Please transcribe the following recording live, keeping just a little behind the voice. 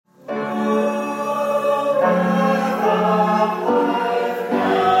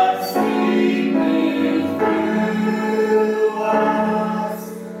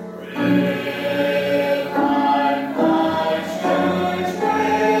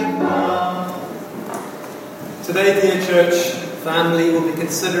Today, dear church family, we'll be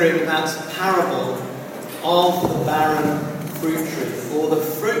considering that parable of the barren fruit tree, or the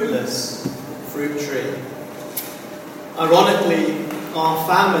fruitless fruit tree. Ironically, our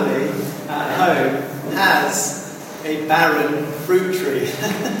family at home has a barren fruit tree,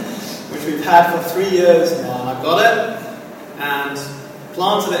 which we've had for 3 years now. I've got it and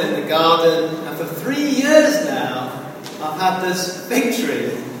planted it in the garden, and for 3 years now, I've had this fig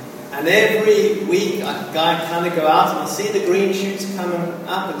tree. And every week I kind of go out and I see the green shoots coming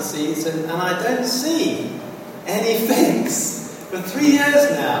up in season, and I don't see any figs for 3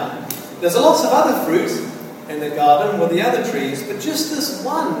 years now. There's lots of other fruit in the garden with the other trees, but just this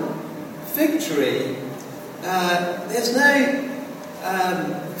one fig tree, there's no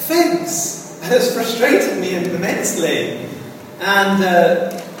figs. And it's frustrated me immensely. And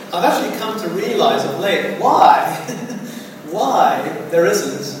I've actually come to realise of late why there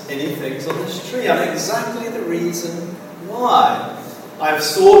isn't any figs on this tree. I know exactly the reason why. I've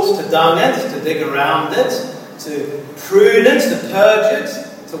sought to dung it, to dig around it, to prune it, to purge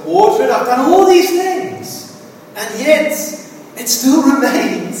it, to water it. I've done all these things. And yet, it still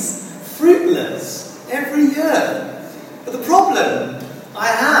remains fruitless every year. But the problem I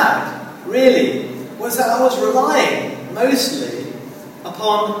had, really, was that I was relying mostly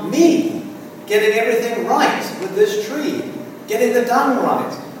upon me getting everything right with this tree. Getting the dung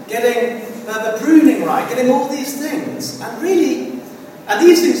right, getting the pruning right, getting all these things. And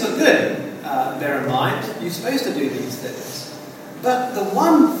these things are good, bear in mind. You're supposed to do these things. But the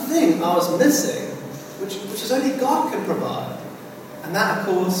one thing I was missing, which is only God can provide, and that, of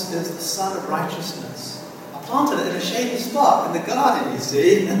course, is the Son of Righteousness. I planted it in a shady spot in the garden, you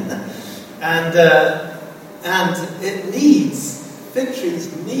see. and it needs, fig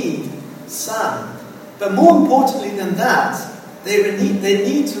trees need sun. But more importantly than that, they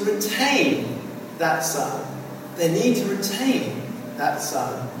need to retain that sun. They need to retain that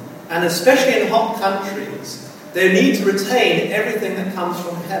sun. And especially in hot countries, they need to retain everything that comes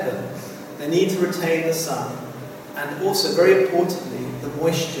from heaven. They need to retain the sun. And also, very importantly, the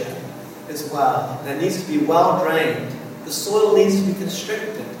moisture as well. There needs to be well drained. The soil needs to be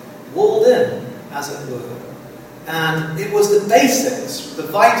constricted, walled in, as it were. And it was the basics, the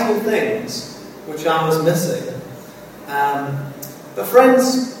vital things, which I was missing. But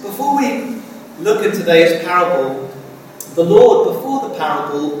friends, before we look at today's parable, the Lord, before the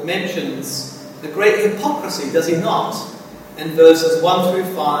parable, mentions the great hypocrisy, does he not? In verses 1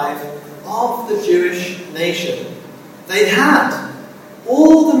 through 5 of the Jewish nation. They had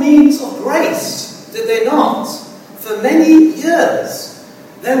all the means of grace, did they not? For many years,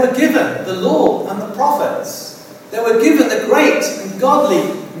 they were given the law and the prophets. They were given the great and godly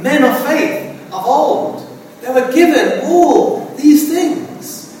men of faith of old. They were given all these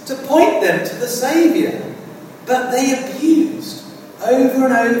things to point them to the Saviour. But they abused over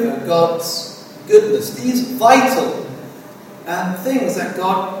and over God's goodness, these vital things that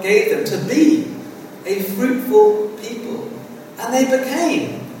God gave them to be a fruitful people. And they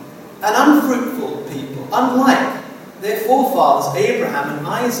became an unfruitful people, unlike their forefathers Abraham and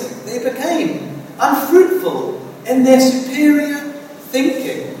Isaac. They became unfruitful in their superior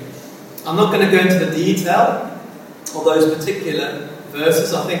thinking. I'm not going to go into the detail of those particular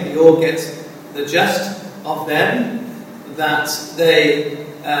verses. I think we all get the gist of them. That they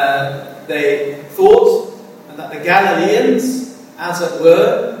thought that the Galileans, as it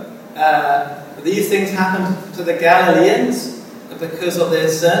were, these things happened to the Galileans because of their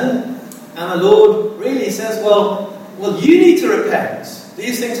sin. And the Lord really says, well, you need to repent.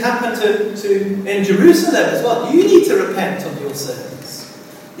 These things happen to in Jerusalem as well. You need to repent of your sins.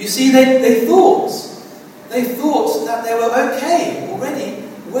 You see, they thought that they were okay already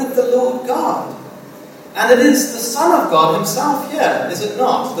with the Lord God. And it is the Son of God himself here, is it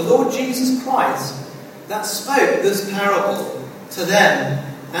not? The Lord Jesus Christ that spoke this parable to them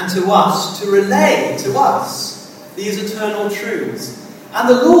and to us, to relay to us these eternal truths. And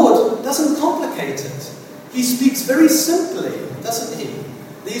the Lord doesn't complicate it. He speaks very simply, doesn't he?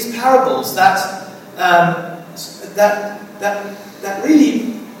 These parables that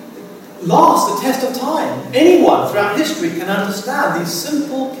really last the test of time. Anyone throughout history can understand these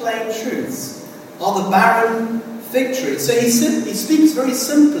simple, plain truths of the barren fig tree. So he speaks very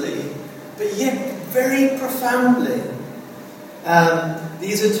simply, but yet very profoundly,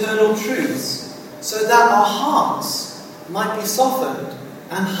 these eternal truths, so that our hearts might be softened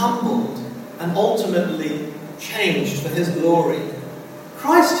and humbled and ultimately changed for his glory.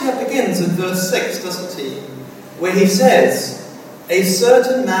 Christ here begins in verse 6, doesn't he? Where he says, "A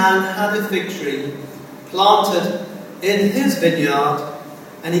certain man had a fig tree planted in his vineyard,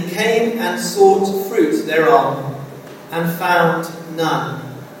 And he came and sought fruit thereon, and found none.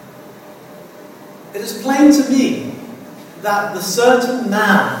 It is plain to me that the certain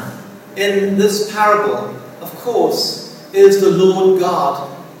man in this parable, of course, is the Lord God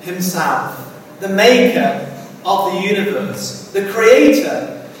himself, the maker of the universe, the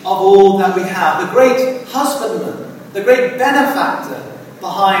creator of all that we have, the great husbandman, the great benefactor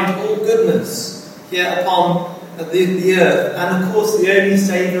behind all goodness here upon the earth, and of course the only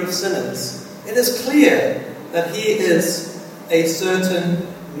Saviour of sinners. It is clear that he is a certain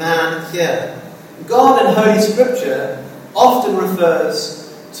man here. God in Holy Scripture often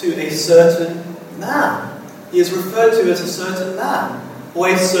refers to a certain man. He is referred to as a certain man, or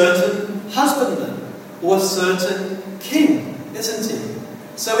a certain husbandman, or a certain king, isn't he?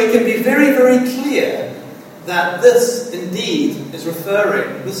 So we can be very, very clear that this indeed is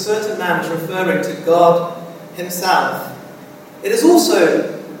referring, this certain man is referring to God himself. It is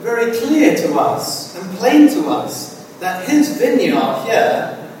also very clear to us and plain to us that his vineyard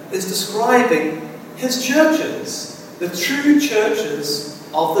here is describing his churches, the true churches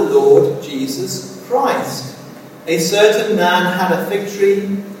of the Lord Jesus Christ. A certain man had a fig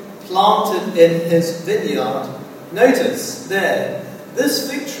tree planted in his vineyard. Notice there,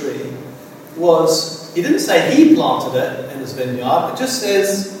 this fig tree was, he didn't say he planted it in his vineyard, it just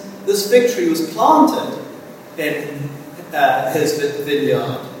says this fig tree was planted in his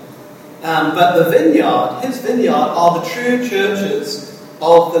vineyard. But the vineyard, his vineyard, are the true churches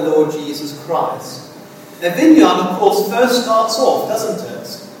of the Lord Jesus Christ. A vineyard, of course, first starts off, doesn't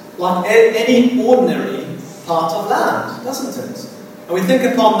it? Like any ordinary part of land, doesn't it? And we think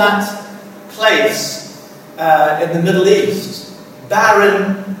upon that place in the Middle East,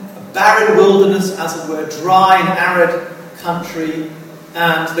 barren wilderness, as it were, dry and arid country,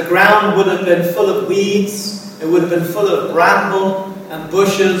 and the ground would have been full of weeds, it would have been full of bramble and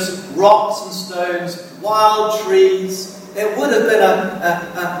bushes, rocks and stones, wild trees. It would have been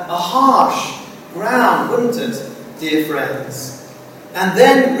a harsh ground, wouldn't it, dear friends? And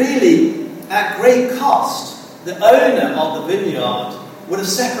then, really, at great cost, the owner of the vineyard would have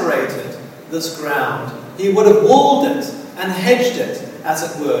separated this ground. He would have walled it and hedged it, as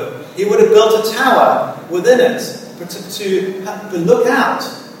it were. He would have built a tower within it to look out,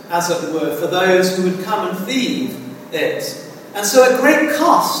 as it were, for those who would come and feed it. And so at great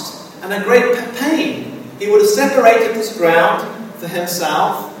cost and at great pain, he would have separated this ground for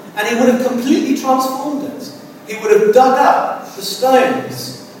himself, and he would have completely transformed it. He would have dug up the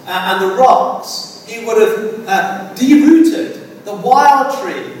stones and the rocks. He would have derooted the wild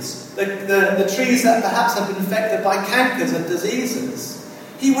trees, the trees that perhaps have been infected by cankers and diseases.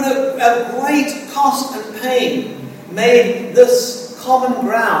 He would have, at great cost and pain, made this common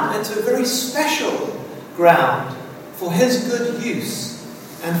ground into a very special ground for his good use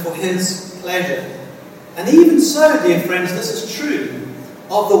and for his pleasure. And even so, dear friends, this is true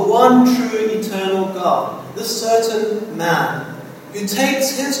of the one true eternal God, this certain man who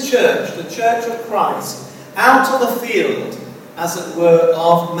takes his church, the church of Christ, out of the field, as it were,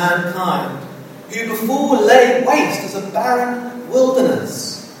 of mankind, who before lay waste as a barren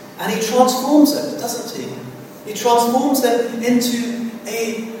wilderness. And he transforms it, doesn't he? He transforms it into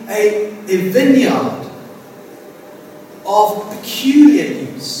a vineyard of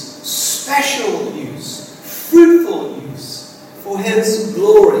peculiar use, special use, fruitful use for his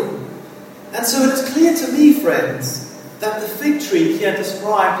glory. And so it is clear to me, friends, that the fig tree here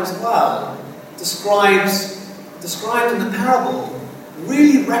described as well, described in the parable,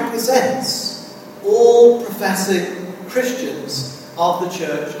 really represents all professing Christians of the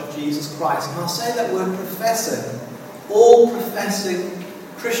Church of Jesus Christ. And I'll say that word professing. All professing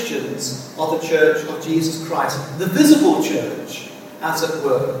Christians of the Church of Jesus Christ. The visible church, as it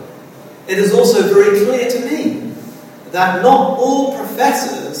were. It is also very clear to me that not all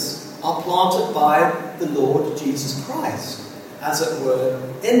professors are planted by the Lord Jesus Christ, as it were,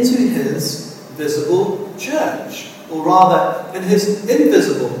 into his visible church. Or rather, in his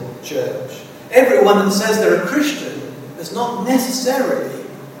invisible church. Everyone that says they're a Christian is not necessarily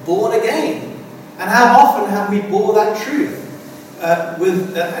born again. And how often have we bore that truth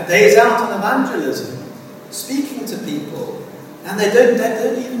with days out on evangelism, speaking to people, and they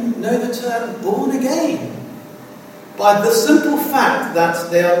don't even know the term born again. By the simple fact that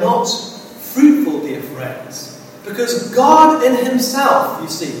they are not fruitful, dear friends. Because God in himself, you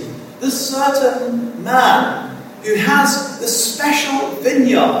see, this certain man who has this special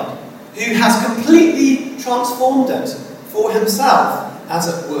vineyard, who has completely transformed it for himself, as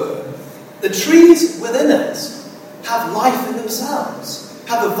it were. The trees within it have life in themselves,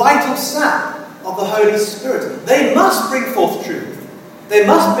 have the vital sap of the Holy Spirit. They must bring forth truth. They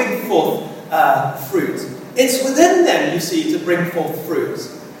must bring forth fruit. It's within them, you see, to bring forth fruit.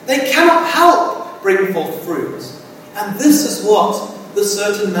 They cannot help bring forth fruit. And this is what the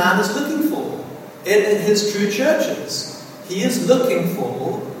certain man is looking for in his true churches. He is looking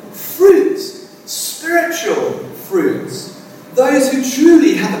for fruit, spiritual fruit. Those who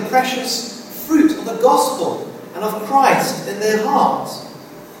truly have the precious fruit of the gospel and of Christ in their hearts.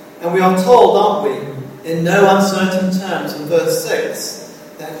 And we are told, aren't we, in no uncertain terms in verse 6,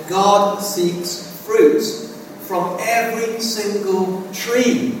 that God seeks fruit from every single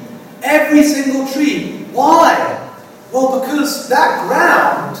tree. Every single tree. Why? Well, because that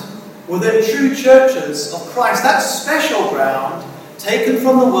ground within true churches of Christ, that special ground taken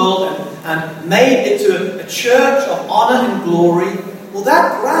from the world and made into a church of honour and glory, well,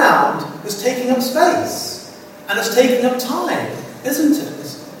 that ground is taking up space and it's taking up time, isn't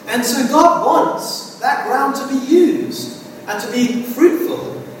it? And so God wants that ground to be used and to be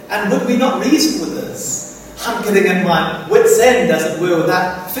fruitful. And would we not reason with this? I'm getting at my wit's end, as it were, with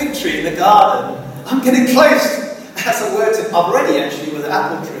that fig tree in the garden. I'm getting close, as it were, to, I've already actually with an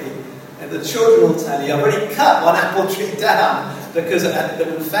apple tree. And the children will tell you, I've already cut one apple tree down because it had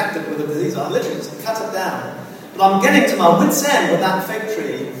been infected with a disease. I literally just cut it down. But I'm getting to my wit's end with that fig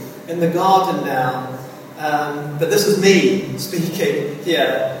tree in the garden now. But this is me speaking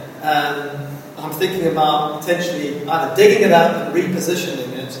here. I'm thinking about potentially either digging it up and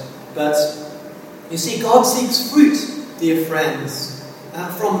repositioning it. But you see, God seeks fruit, dear friends,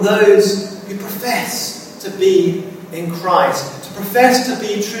 from those who profess to be in Christ, to profess to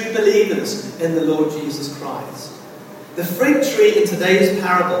be true believers in the Lord Jesus Christ. The fig tree in today's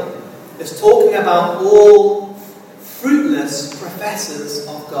parable is talking about all fruitless professors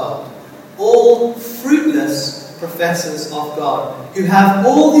of God. All fruitless professors of God who have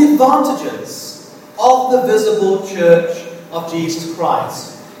all the advantages of the visible church of Jesus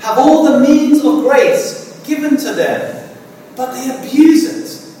Christ, have all the means of grace given to them, but they abuse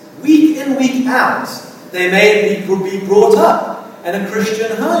it week in, week out. They may be brought up in a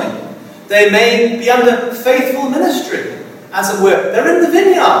Christian home. They may be under faithful ministry, as it were. They're in the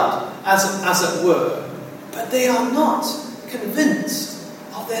vineyard, as it were. But they are not convinced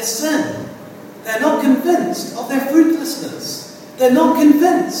of their sin. They're not convinced of their fruitlessness. They're not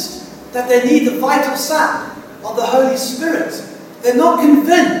convinced that they need the vital sap of the Holy Spirit. They're not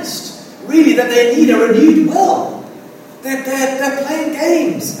convinced, really, that they need a renewed will. They're playing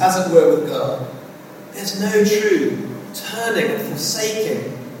games, as it were, with God. There's no true turning and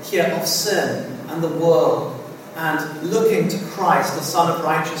forsaking here of sin and the world and looking to Christ, the Son of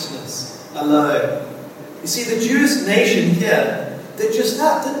Righteousness, alone. You see, the Jewish nation here did just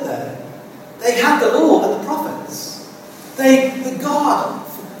that, didn't they? They had the law and the prophets. The God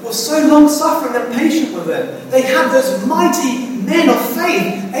was so long-suffering and patient with them. They had those mighty men of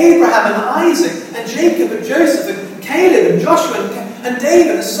faith, Abraham and Isaac and Jacob and Joseph and Caleb and Joshua and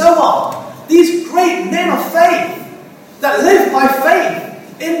David and so on. These great men of faith that lived by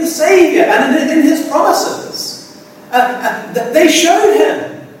faith in the Saviour and in His promises. They showed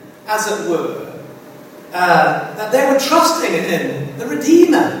Him, as it were, that they were trusting in Him, the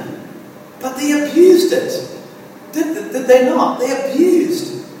Redeemer. But they abused it. Did they not? They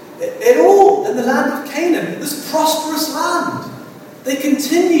abused it all in the land of Canaan, this prosperous land. They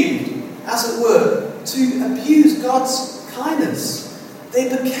continued, as it were, to abuse God's kindness.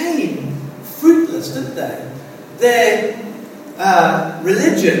 They became fruitless, didn't they? Their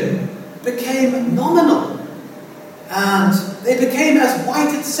religion became nominal. And they became as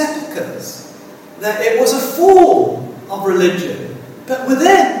whited sepulchres. That it was a form of religion. But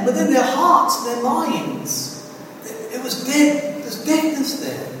within their hearts, their minds, it was dead. There was deadness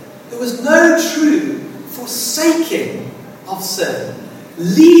there. There was no true forsaking of sin,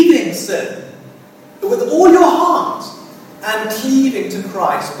 leaving sin with all your heart and cleaving to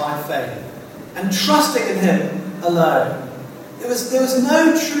Christ by faith and trusting in Him alone. There was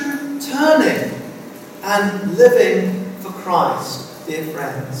no true turning and living for Christ, dear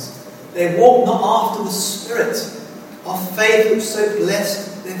friends. They walked not after the spirit of faith which so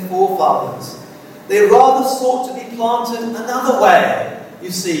blessed their forefathers. They rather sought to be planted another way,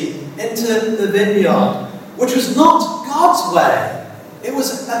 you see, into the vineyard, which was not God's way. It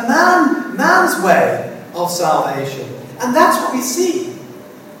was a man's way of salvation. And that's what we see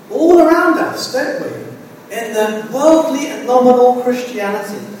all around us, don't we? In the worldly and nominal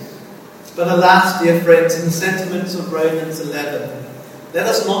Christianity. But alas, dear friends, in the sentiments of Romans 11, let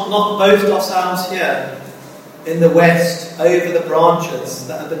us not boast ourselves here in the West over the branches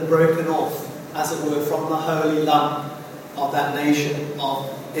that have been broken off, as it were, from the holy lump of that nation of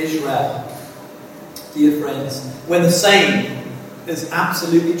Israel. Dear friends, when the same is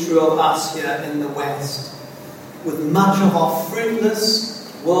absolutely true of us here in the West, with much of our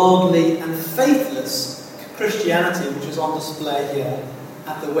fruitless, worldly and faithless Christianity which is on display here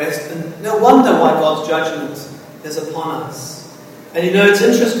at the West. And no wonder why God's judgment is upon us. And you know, it's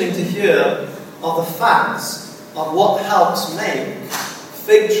interesting to hear of the facts of what helps make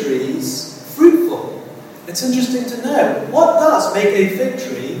fig trees fruitful. It's interesting to know, what does make a fig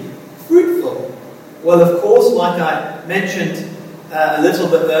tree fruitful? Well, of course, like I mentioned a little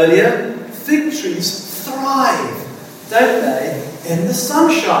bit earlier, fig trees thrive, don't they, in the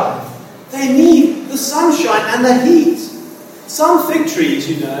sunshine. They need the sunshine and the heat. Some fig trees,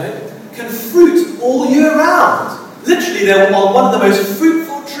 you know, can fruit all year round. Literally, they're one of the most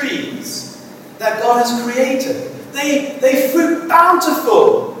fruitful trees that God has created. They fruit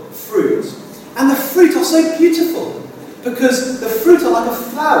bountiful fruit. And the fruit are so beautiful because the fruit are like a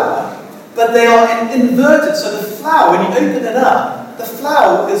flower, but they are inverted. So the flower, when you open it up, the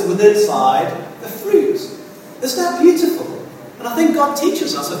flower is within inside the fruit. Isn't that beautiful? And I think God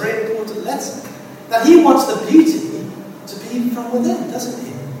teaches us a very important lesson. That He wants the beauty to be from within, doesn't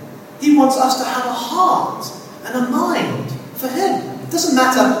He? He wants us to have a heart and a mind for Him. It doesn't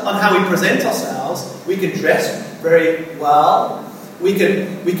matter on how we present ourselves. We can dress very well. We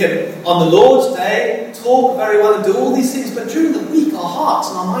can, on the Lord's Day, talk very well and do all these things. But during the week, our hearts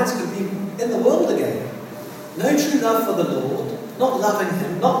and our minds can be in the world again. No true love for the Lord. Not loving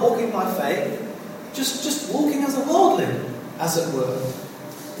Him. Not walking by faith. Just walking as a worldling, as it were.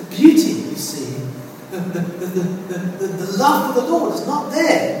 The beauty, you see, the love for the Lord is not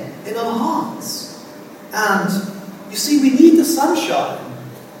there in our hearts. And you see, we need the sunshine.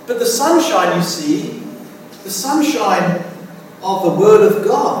 But the sunshine, you see, the sunshine of the Word of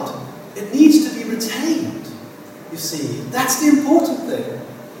God, it needs to be retained. You see, that's the important thing.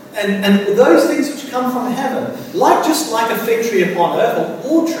 And those things which come from heaven, just like a fig tree upon earth, or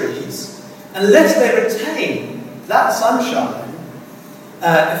all trees, unless they retain that sunshine,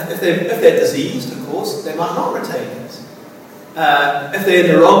 if they're diseased, of course, they might not retain it. If they're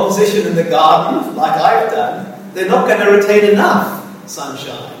in the wrong position in the garden, like I've done, they're not going to retain enough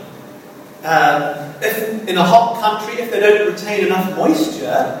sunshine. If in a hot country, if they don't retain enough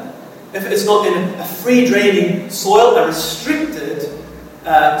moisture, if it's not in a free-draining soil, a restricted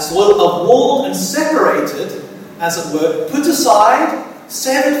soil, walled and separated, as it were, put aside,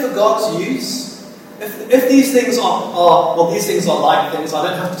 set it for God's use. If these things these things are like things, I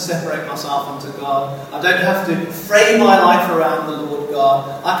don't have to separate myself unto God. I don't have to frame my life around the Lord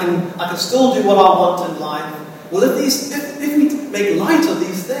God. I can still do what I want in life. Well, if we make light of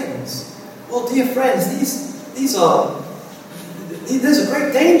these things, well, dear friends, there's a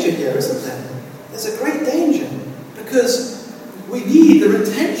great danger here, isn't there? There's a great danger because we need the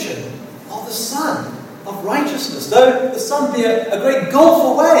retention of the sun of righteousness. Though the sun be a great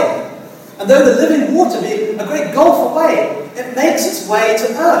gulf away, and though the living water be a great gulf away, it makes its way to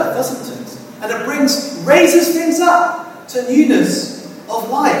earth, doesn't it? And it raises things up to newness of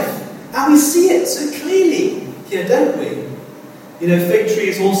life. And we see it so clearly here, don't we? You know, fig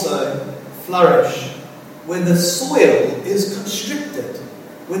trees also flourish when the soil is constricted.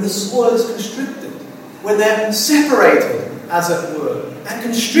 When the soil is constricted. When they're separated, as it were, and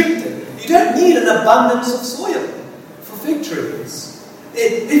constricted. You don't need an abundance of soil for fig trees.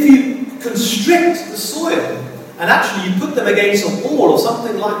 If you constrict the soil, and actually you put them against a wall or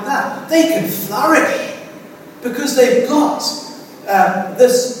something like that, they can flourish. Because they've got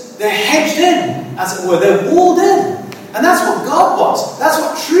they're hedged in, as it were, they're walled in. And that's what God wants. That's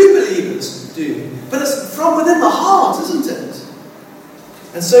what true believers do. But it's from within the heart, isn't it?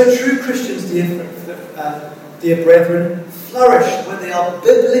 And so true Christians, dear brethren, flourish when they are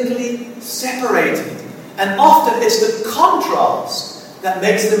biblically separated. And often it's the contrast that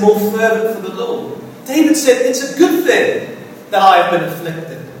makes them more fervent for the Lord. David said, it's a good thing that I have been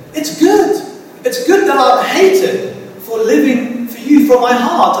afflicted. It's good. It's good that I'm hated for living for you from my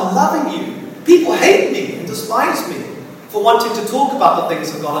heart and loving you. People hate me and despise me for wanting to talk about the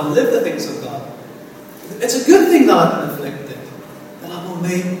things of God and live the things of God. It's a good thing that I've been afflicted, that I will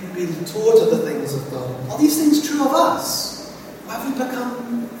be taught of the things of God. Are these things true of us? Or have we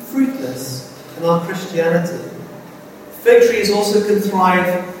become fruitless in our Christianity? Fig trees also can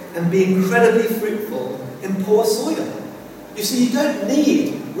thrive and be incredibly fruitful in poor soil. You see, you don't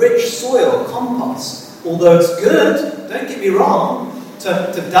need rich soil, compost, although it's good, don't get me wrong,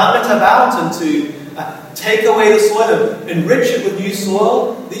 to dung it about and to take away the soil and enrich it with new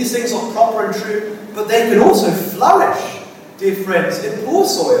soil. These things are proper and true, but they can also flourish, dear friends, in poor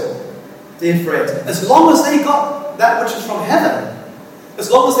soil, dear friends, as long as they got that which is from heaven, as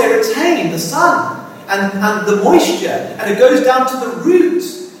long as they retain the sun and the moisture, and it goes down to the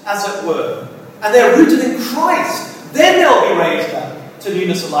roots, as it were. And they're rooted in Christ. Then they'll be raised up to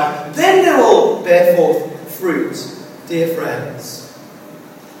newness of life. Then they will bear forth fruit, dear friends.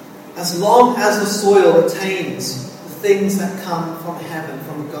 As long as the soil retains the things that come from heaven,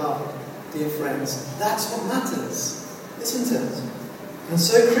 from God, dear friends, that's what matters, isn't it? And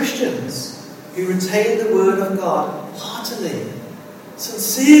so Christians who retain the word of God heartily,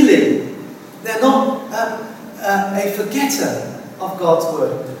 sincerely, they're not a forgetter of God's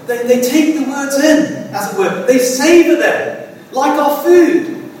word. They take the words in, as it were. They savour them, like our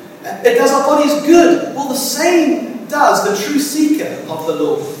food. It does our bodies good. Well, the same does the true seeker of the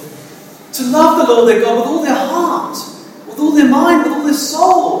Lord. To love the Lord their God with all their heart, with all their mind, with all their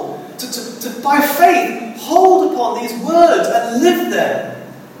soul. To by faith, hold upon these words and live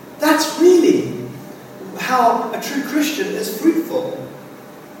them. That's really how a true Christian is fruitful.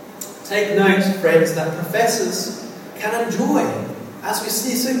 Take note, friends, that professors can enjoy, as we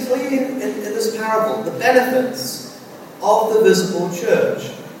see so clearly in this parable, the benefits of the visible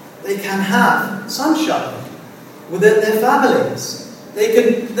church. They can have sunshine within their families. They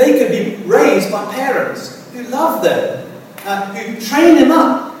can be raised by parents who love them, who train them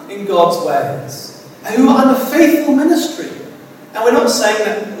up in God's ways, and who are under faithful ministry. And we're not saying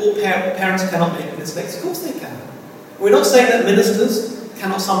that all parents cannot make mistakes. Of course they can. We're not saying that ministers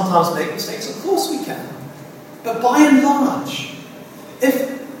cannot sometimes make mistakes. Of course we can. But by and large,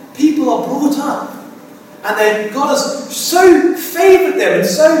 if people are brought up and God has so favoured them and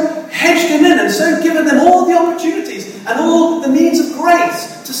so hedged them in and so given them all the opportunities and all the means of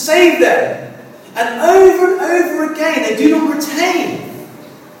grace to save them, and over again they do not retain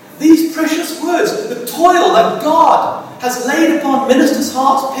these precious words, the toil that God has laid upon ministers'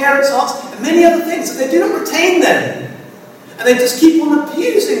 hearts, parents' hearts, and many other things, that they do not retain them. And they just keep on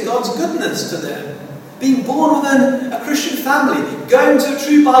abusing God's goodness to them. Being born within a Christian family, going to a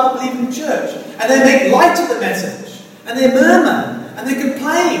true Bible-believing church, and they make light of the message, and they murmur, and they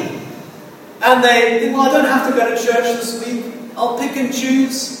complain, and they think, well, I don't have to go to church this week, I'll pick and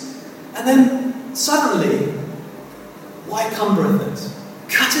choose, and then suddenly, why cumbereth it?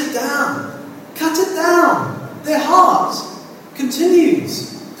 Cut it down. Cut it down. Their heart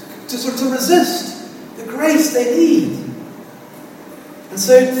continues to resist the grace they need. And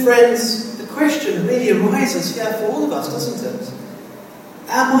so, friends, the question really arises here for all of us, doesn't it?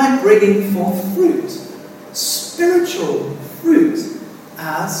 Am I bringing forth fruit? Spiritual fruit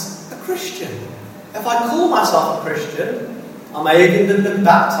as a Christian? If I call myself a Christian, I may have even been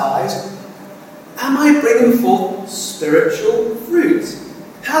baptized, am I bringing forth spiritual fruit?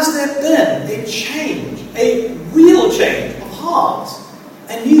 Has there been a change, a real change of heart,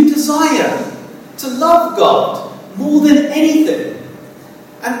 a new desire to love God more than anything?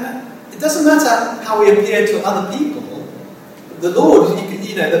 And it doesn't matter how we appear to other people. The Lord,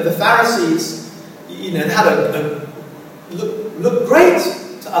 the Pharisees, they had look great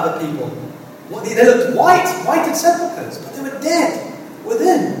to other people. They looked white as sepulchres, but they were dead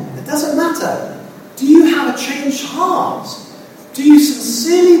within. It doesn't matter. Do you have a changed heart? Do you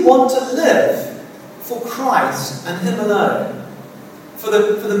sincerely want to live for Christ and Him alone? For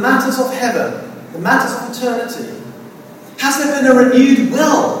the matters of heaven, the matters of eternity? Has there been a renewed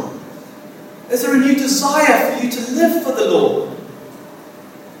will? Is there a renewed desire for you to live for the Lord?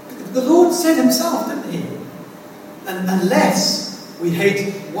 The Lord said Himself, didn't He? And unless we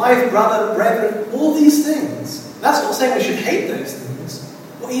hate wife, brother, brethren, all these things. That's not saying we should hate those things.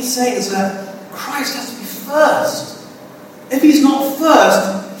 What He's saying is that Christ has to be first. If He's not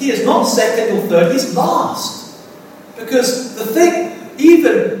first, He is not second or third, He's last. Because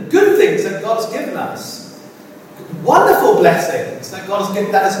even good things that God has given us, wonderful blessings that God has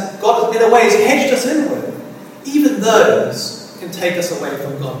given, God in a way has hedged us in with, even those can take us away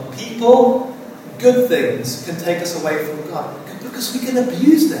from God. People, good things can take us away from God because we can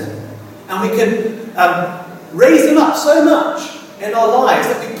abuse them and we can raise them up so much in our lives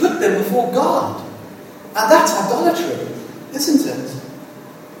that we put them before God. And that's idolatry, isn't it?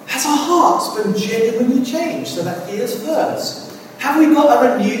 Has our hearts been genuinely changed so that He is first? Have we got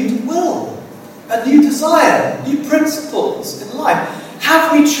a renewed will, a new desire, new principles in life?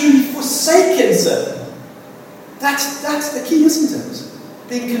 Have we truly forsaken sin? That's the key, isn't it?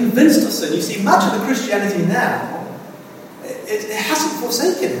 Being convinced of sin. You see, much of the Christianity now, it hasn't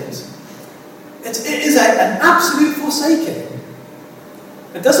forsaken it. It is an absolute forsaking.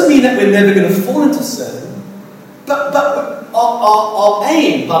 It doesn't mean that we're never going to fall into sin, but our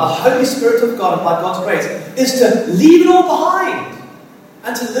aim by the Holy Spirit of God and by God's grace is to leave it all behind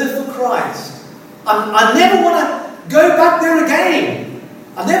and to live for Christ. I never want to go back there again.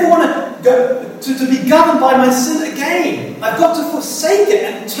 I never want to to be governed by my sin again. I've got to forsake it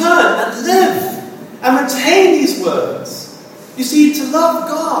and turn and live and retain these words. You see, to love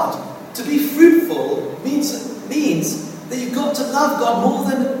God, to be fruitful, means that you've got to love God more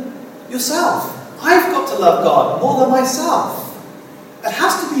than yourself. I've got to love God more than myself. It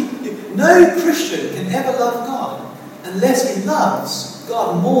has to be. No Christian can ever love God unless he loves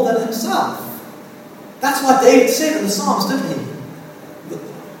God more than himself. That's why David said in the Psalms, didn't he?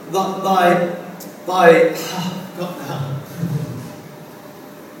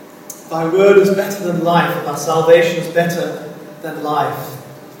 Thy word is better than life, and thy salvation is better than life.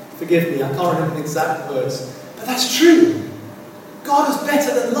 Forgive me, I can't remember the exact words. But that's true. God is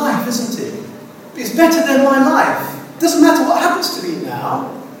better than life, isn't he? He's better than my life. Doesn't matter what happens to me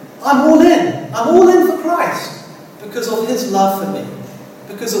now. I'm all in. I'm all in for Christ because of his love for me,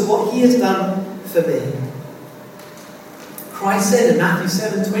 because of what he has done for me. Christ said in Matthew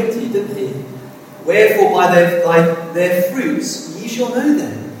 7:20, didn't he? Wherefore by their fruits ye shall know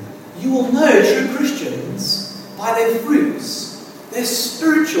them. You will know true Christians by their fruits. Their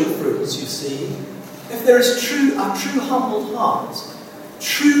spiritual fruits, you see. If there is a true humbled heart, a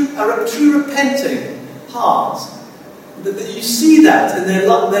true repenting heart, that you see that in their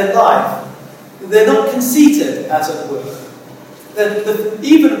life. They're not conceited, as it were.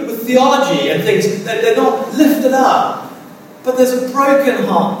 Even with theology and things, they're not lifted up. But there's a broken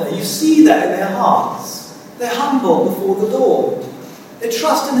heart there. You see that in their hearts. They're humble before the Lord. They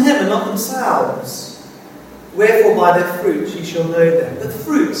trust in him and not themselves. Wherefore by their fruits ye shall know them. The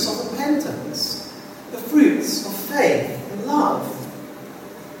fruits of repentance. The fruits of faith and love.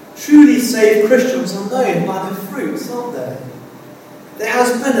 Truly saved Christians are known by their fruits, aren't they? There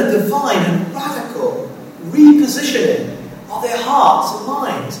has been a divine and radical repositioning of their hearts and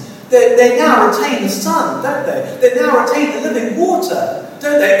minds. They now retain the sun, don't they? They now retain the living water,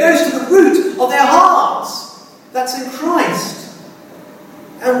 don't they? It goes to the root of their hearts. That's in Christ.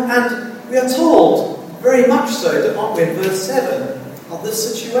 And we are told, very much so, aren't we, in verse 7, of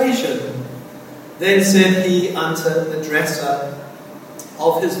this situation. Then said he unto the dresser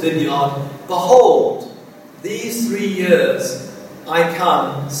of his vineyard, Behold, these 3 years I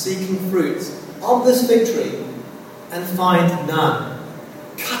come seeking fruit on this fig tree, and find none.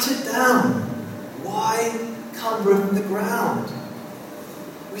 Cut it down. Why cumbereth the ground?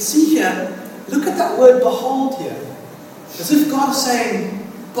 We see here, look at that word behold here. As if God is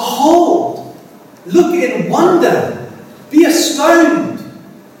saying, behold, look in wonder, be astounded,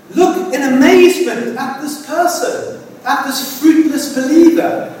 look in amazement at this person, at this fruitless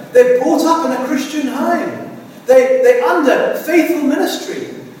believer. They're brought up in a Christian home. They're under faithful ministry.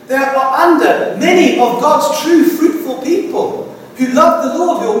 They are under many of God's true fruitful people who love the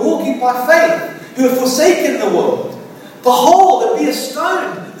Lord, who are walking by faith, who have forsaken the world. Behold and be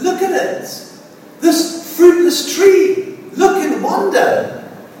astounded. Look at it. This fruitless tree. Look in wonder,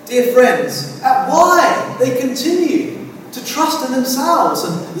 dear friends, at why they continue to trust in themselves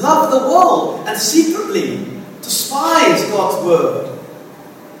and love the world and secretly despise God's word.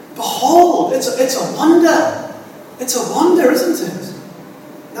 Behold, it's a wonder. It's a wonder, isn't it?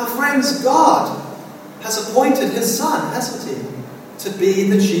 Now, friends, God has appointed his son, hasn't he, to be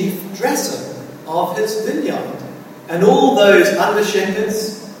the chief dresser of his vineyard. And all those under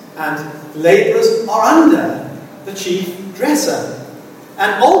shepherds and labourers are under the chief dresser.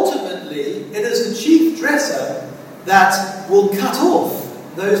 And ultimately, it is the chief dresser that will cut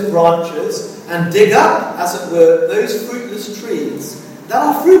off those branches and dig up, as it were, those fruitless trees that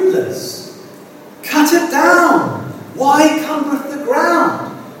are fruitless. Cut it down. Why cumbereth the ground?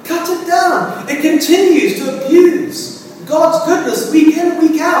 Cut it down. It continues to abuse God's goodness week in,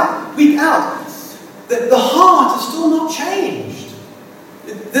 week out, week out. The heart is still not changed.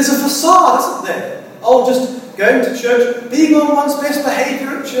 There's a facade, isn't there? Oh, just going to church, being on one's best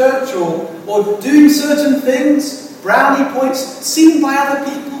behaviour at church, or doing certain things, brownie points seen by other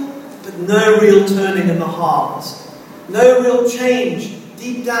people, but no real turning in the heart. No real change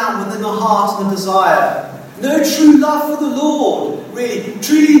deep down within the heart and the desire. No true love for the Lord, really,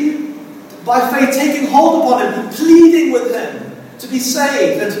 truly by faith taking hold upon him, pleading with him to be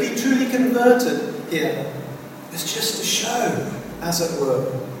saved and to be truly converted here. It's just a show, as it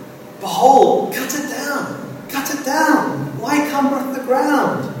were. Behold, cut it down. Cut it down. Why cumbereth the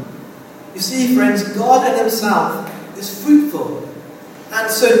ground? You see, friends, God in himself is fruitful. And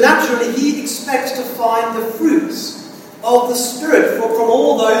so naturally he expects to find the fruits of the Spirit from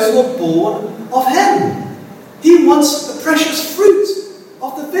all those who are born of him. He wants the precious fruit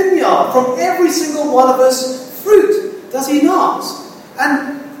of the vineyard from every single one of us fruit, does he not?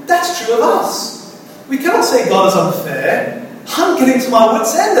 And that's true of us. We cannot say God is unfair. I'm getting to my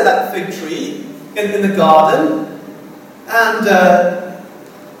wit's end at that fig tree. in the garden, and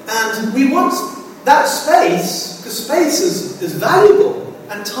we want that space, because space is valuable,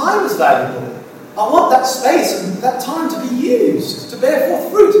 and time is valuable. I want that space and that time to be used, to bear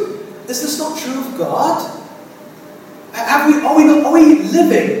forth fruit. Is this not true of God? Are we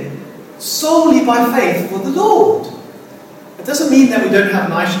living solely by faith for the Lord? It doesn't mean that we don't have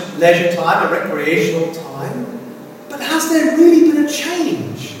nice leisure time, a recreational time, but has there really been a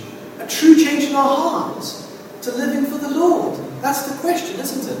change, a true change in our hearts to living for the Lord? That's the question,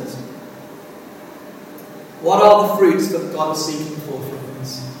 isn't it? What are the fruits that God is seeking for,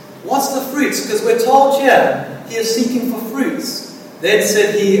 friends? What's the fruits? Because we're told here, He is seeking for fruits. Then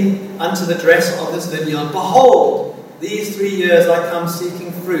said He unto the dresser of this vineyard, Behold, these 3 years I come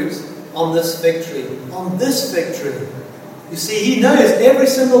seeking fruit on this fig tree. On this fig tree. You see, He knows every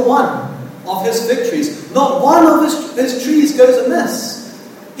single one of His fig trees. Not one of His trees goes amiss.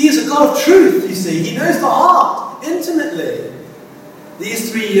 He is a God of truth, you see. He knows the heart intimately.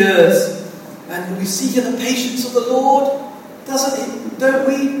 These 3 years, and we see here the patience of the Lord, don't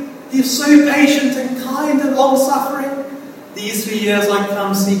we? He is so patient and kind and long-suffering. These 3 years I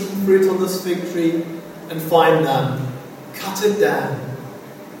come seeking fruit on this fig tree and find none. Cut it down.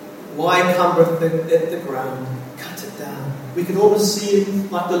 Why cumbereth it the ground? Cut it down. We can almost see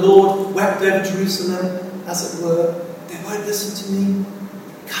it like the Lord wept over Jerusalem, as it were. They won't listen to me.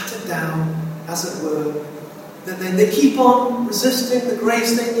 Cut it down, as it were. They keep on resisting the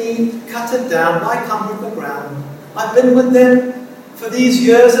grace they need. Cut it down. Why cumbereth the ground? I've been with them for these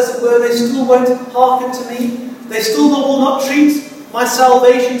years, as it were. They still won't hearken to me. They still will not treat my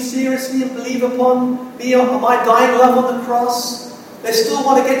salvation seriously and believe upon me, on my dying love on the cross. They still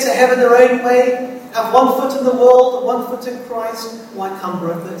want to get to heaven their own way, have 1 foot in the world and 1 foot in Christ. Why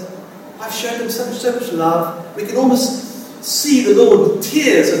cumbereth it? I've shown them so much love. We can almost see the Lord with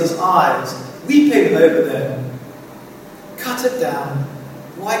tears in His eyes, weeping over them. Cut it down.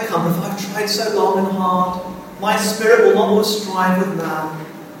 Why cumbereth? I've tried so long and hard. My spirit will not always strive with man,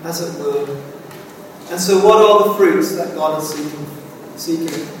 as it were. And so what are the fruits that God is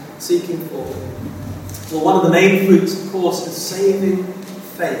seeking for? Well, one of the main fruits, of course, is saving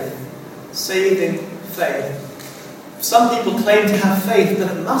faith. Saving faith. Some people claim to have faith,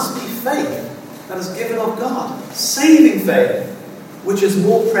 but it must be faith that is given of God. Saving faith, which is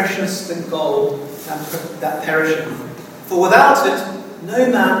more precious than gold that perisheth. For without it, no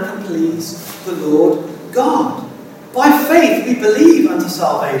man can please the Lord God. By faith we believe unto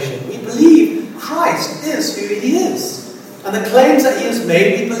salvation. We believe Christ is who He is. And the claims that He has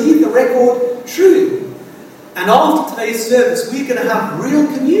made, we believe the record true. And after today's service, we're going to have real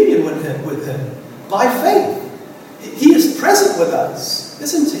communion with Him by faith. He is present with us,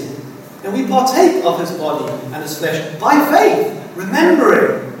 isn't He? And we partake of His body and His flesh by faith,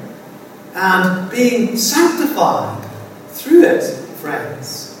 remembering and being sanctified through it,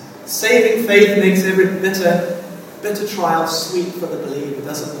 friends. Saving faith makes every bitter trial sweet for the believer,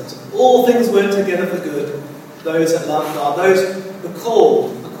 doesn't it? All things work together for good. Those that love God, those who are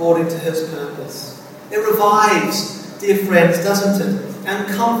called according to His purpose. It revives, dear friends, doesn't it? And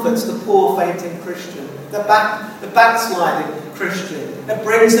comforts the poor, fainting Christian, the backsliding Christian. It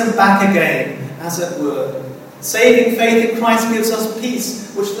brings them back again, as it were. Saving faith in Christ gives us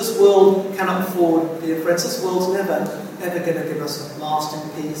peace, which this world cannot afford, dear friends. This world's never going to give us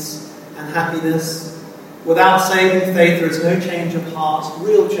lasting peace and happiness. Without saving faith, there is no change of heart,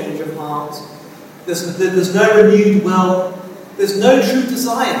 real change of heart. There's no renewed will. There's no true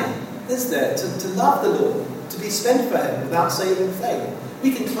desire, is there, to love the Lord, to be spent for Him without saving faith.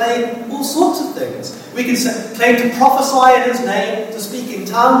 We can claim all sorts of things. We can claim to prophesy in His name, to speak in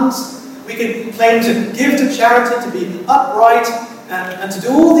tongues. We can claim to give to charity, to be upright, and to do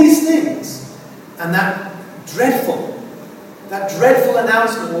all these things. And that dreadful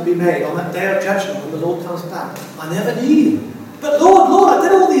announcement will be made on that day of judgment when the Lord comes back. I never knew you. But Lord, I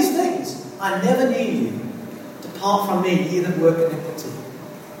did all these things. I never knew you. Depart from me, ye that work iniquity.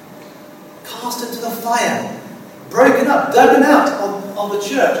 Cast into the fire. Broken up, dug out of the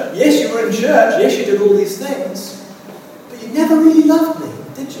church. Yes, you were in church. Yes, you did all these things. But you never really loved me,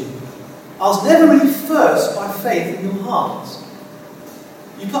 did you? I was never really first by faith in your hearts.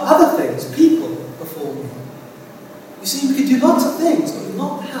 You put other things, people, before me. You see, we could do lots of things, but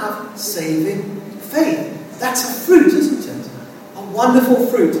not have saving faith. That's a fruit, isn't it? A wonderful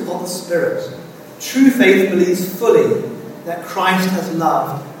fruit of the Spirit. True faith believes fully that Christ has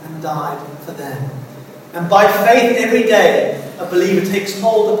loved and died for them. And by faith every day, a believer takes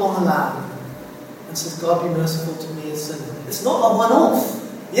hold upon the Lamb and says, God, be merciful to me, a sinner. It's not a one-off.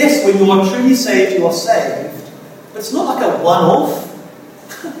 Yes, when you are truly saved, you are saved. But it's not like a one-off.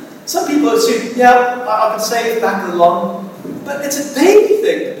 Some people assume, I can save back of the lawn, but it's a daily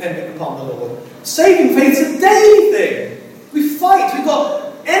thing depending upon the Lord. Saving faith is a daily thing. We fight. We've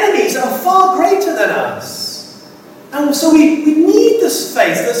got enemies that are far greater than us. And so we need this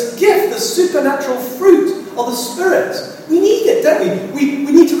faith, this gift, this supernatural fruit of the Spirit. We need it, don't we?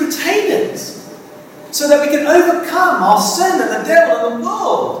 We need to retain it so that we can overcome our sin and the devil and the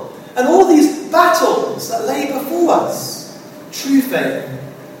world and all these battles that lay before us. True faith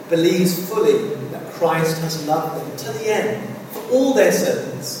believes fully that Christ has loved them to the end for all their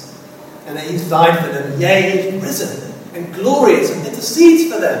sins, and that He's died for them. Yea, He's risen and glorious and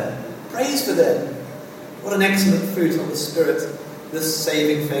intercedes for them, prays for them. What an excellent fruit of the Spirit this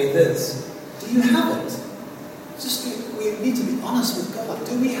saving faith is. Do you have it? We need to be honest with God.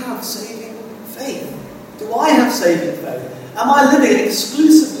 Do we have saving faith? Do I have saving faith? Am I living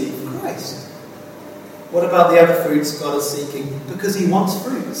exclusively for Christ? What about the other fruits God is seeking? Because He wants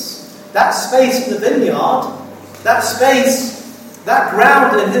fruits. That space in the vineyard, that space, that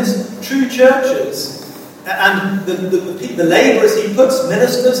ground in His true churches, and the labourers He puts,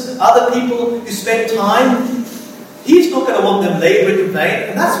 ministers, other people who spend time, He's not going to want them labouring in vain.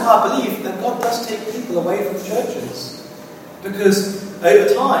 And that's why I believe that God does take people away from churches. Because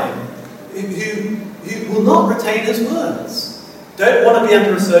over time, who will not retain His words, don't want to be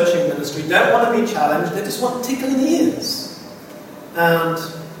under a searching ministry, don't want to be challenged, they just want tickling ears. And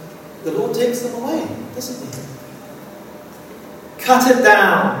the Lord takes them away, doesn't He? Cut it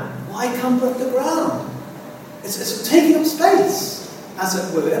down. Why cumber up the ground? It's taking up space, as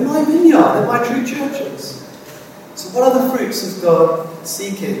it were, in my vineyard, in my true churches. So what other fruits is God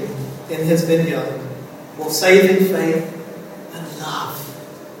seeking in His vineyard? Well, saving faith and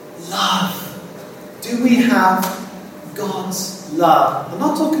love. Love. Do we have God's love? I'm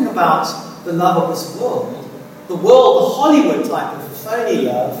not talking about the love of this world. The world, the Hollywood type of phony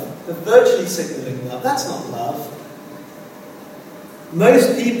love, the virtually signalling love. That's not love.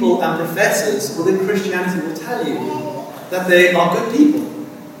 Most people and professors within Christianity will tell you that they are good people.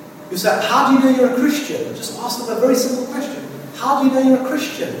 You say, how do you know you're a Christian? Just ask them a very simple question. How do you know you're a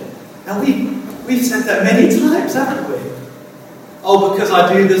Christian? And we've said that many times, haven't we? Oh, because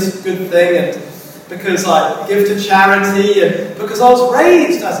I do this good thing, and because I give to charity, and because I was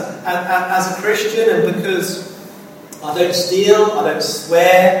raised as a Christian, and because I don't steal, I don't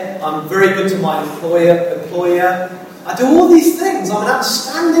swear, I'm very good to my employer. I do all these things. I'm an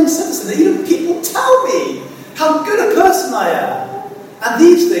outstanding citizen. Even people tell me how good a person I am. And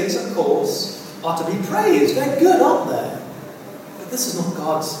these things, of course, are to be praised. They're good, aren't they? But this is not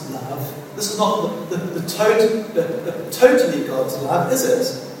God's love. This is not the totally God's love, is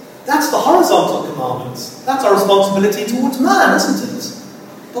it? That's the horizontal commandments. That's our responsibility towards man, isn't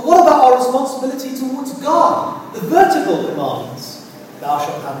it? But what about our responsibility towards God? The vertical commands. Thou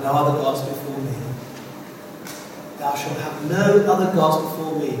shalt have no other gods before me. Thou shalt have no other gods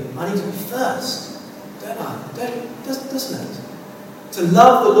before me. I need to be first, don't I? Doesn't it? To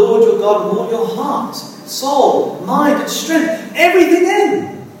love the Lord your God with all your heart, soul, mind, and strength. Everything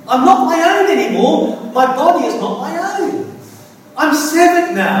in. I'm not my own anymore. My body is not my own. I'm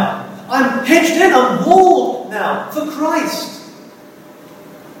severed now. I'm hedged in. I'm walled now for Christ.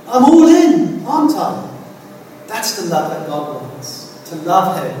 I'm all in, aren't I? That's the love that God wants. To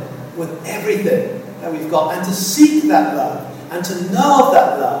love Him with everything that we've got, and to seek that love, and to know of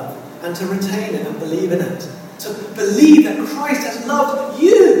that love, and to retain it and believe in it. To believe that Christ has loved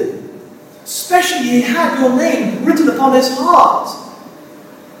you. Especially He had your name written upon His heart.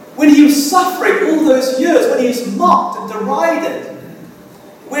 When He was suffering all those years, when He was mocked and derided,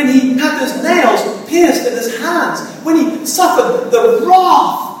 when He had those nails pierced in His hands, when He suffered the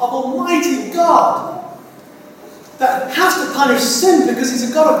wrath of Almighty God that has to punish sin because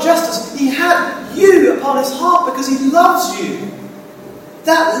He's a God of justice, He had you upon His heart because He loves you.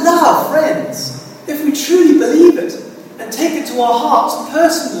 That love, friends, if we truly believe it and take it to our hearts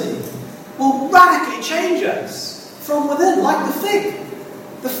personally, will radically change us from within, like the fig.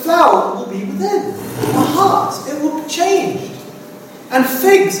 The flower will be within. Our hearts, it will be changed. And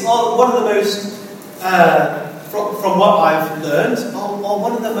figs are one of the most, from what I've learned, are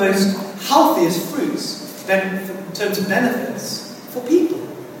one of the most healthiest fruits in terms of benefits for people.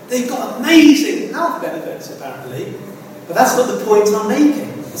 They've got amazing health benefits, apparently. But that's not the point I'm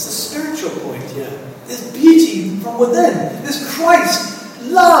making. It's a spiritual point here. There's beauty from within. There's Christ,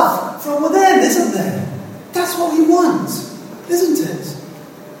 love from within, isn't there? That's what we want, isn't it?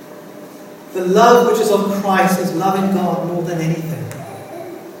 The love which is of Christ is loving God more than anything.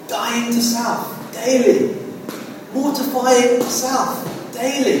 Dying to self daily. Mortifying self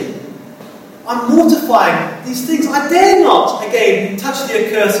daily. I'm mortifying these things. I dare not, again, touch the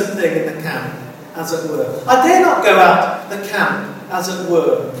accursed thing in the camp, as it were. I dare not go out the camp, as it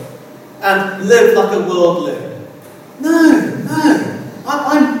were, and live like a worldling. No.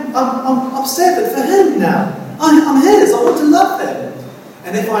 I'm severed for him now. I'm his. I want to love him.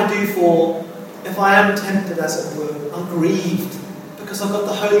 And if I do fall, if I am tempted, as it were, I'm grieved because I've got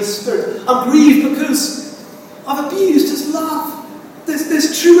the Holy Spirit. I'm grieved because I've abused his love.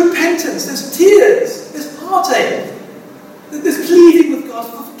 There's true repentance. There's tears. There's heartache. There's pleading with God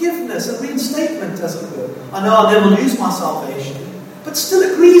for forgiveness and reinstatement, as it were. I know I'll never lose my salvation, but still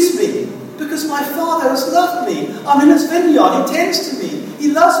it grieves me because my Father has loved me. I'm in his vineyard. He tends to me.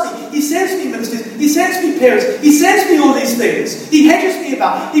 He loves me. He sends me ministers. He sends me parents. He sends me all these things. He hedges me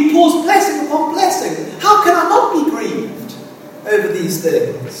about. He pours blessing upon blessing. How can I not be grieved over these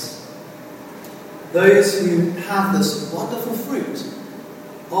things? Those who have this wonderful fruit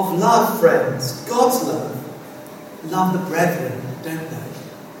of love, friends, God's love the brethren, don't they?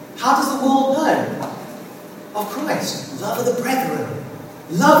 How does the world know of Christ? Love of the brethren.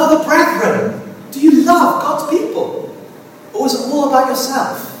 Love of the brethren. Do you love God's people? Or is it all about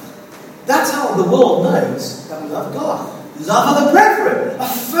yourself? That's how the world knows that we love God. Love of the brethren. A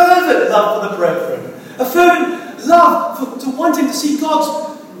fervent love for the brethren. A fervent love to wanting to see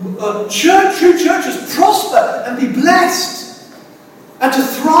God's true churches prosper and be blessed and to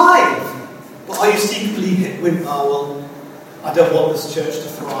thrive. But are you secretly I don't want this church to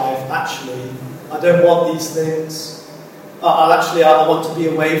thrive. Actually, I don't want these things. I want to be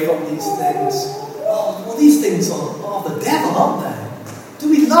away from these things. Oh, well, these things are the devil, aren't they? Do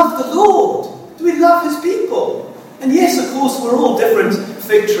we love the Lord? Do we love his people? And yes, of course, we're all different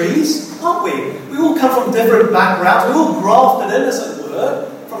fig trees, aren't we? We all come from different backgrounds. We're all grafted in, as it were,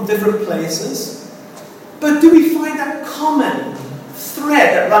 from different places. But do we find that common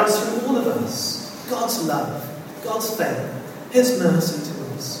thread that runs through all of us? God's love, God's faith, his mercy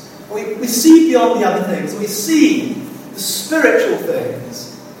to us. We see beyond the other things. We see the spiritual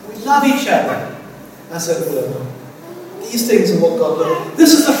things. We love each other, as it were. These things are what God loves.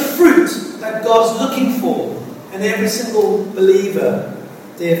 This is the fruit that God's looking for in every single believer,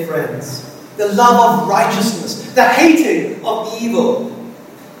 dear friends. The love of righteousness, the hating of evil.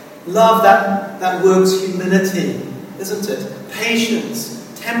 Love that works humility, isn't it?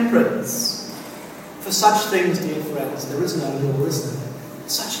 Patience, temperance. For such things, dear friends, there is no law, is there?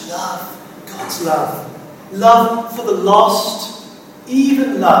 Such love, God's love. Love for the lost,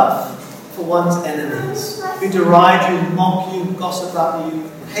 even love for one's enemies, who deride you, mock you, gossip about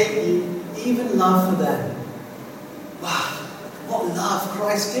you, hate you, even love for them. Wow, what love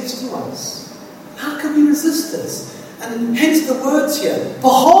Christ gives to us. How can we resist this? And hence the words here.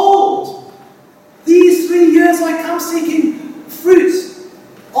 Behold, these 3 years I come seeking fruit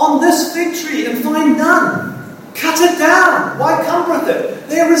on this fig tree and find none. Cut it down. Why cumbereth it?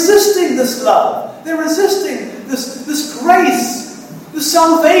 They are resisting this love. They're resisting this grace, this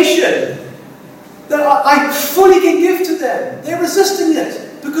salvation that I fully can give to them. They're resisting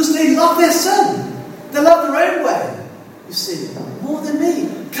it because they love their sin. They love their own way. You see, more than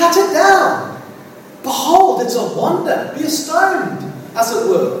me. Cut it down. Behold, it's a wonder. Be astounded, as it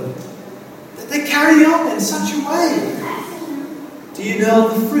were, that they carry on in such a way. Do you know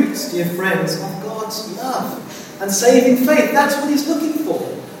the fruits, dear friends, of God's love and saving faith? That's what he's looking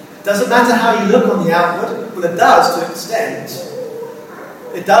for. Doesn't matter how you look on the outward. Well, it does to an extent.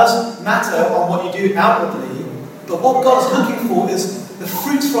 It does matter on what you do outwardly. But what God's looking for is the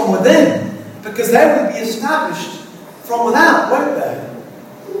fruits from within. Because they will be established from without, won't they?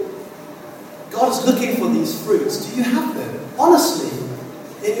 God is looking for these fruits. Do you have them? Honestly,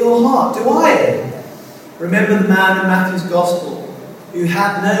 in your heart. Do I? Remember the man in Matthew's Gospel who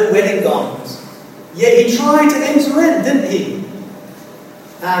had no wedding garment. Yet he tried to enter in, didn't he?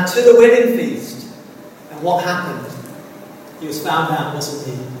 To the wedding feast. And what happened? He was found out, wasn't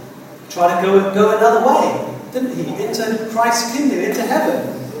he? He tried to go another way, didn't he? Into Christ's kingdom, into heaven.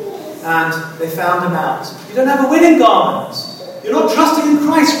 And they found him out. You don't have a wedding garment. You're not trusting in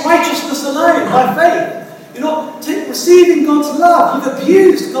Christ's righteousness alone, by faith. You're not receiving God's love. You've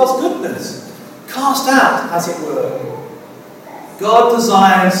abused God's goodness. Cast out, as it were. God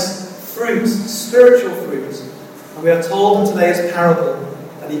desires fruit, spiritual fruit. And we are told in today's parable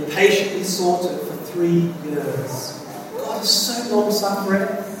that he patiently sought it for 3 years. God is so long-suffering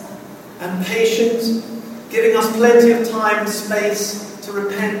and patient, giving us plenty of time and space to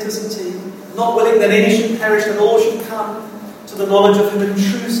repent, isn't he? Not willing that any should perish, that all should come to the knowledge of him in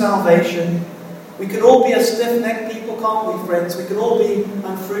true salvation. We can all be a stiff-necked people, can't we, friends? We can all be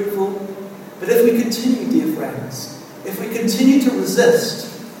unfruitful. But if we continue, dear friends, if we continue to resist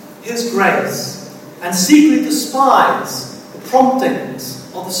His grace and secretly despise the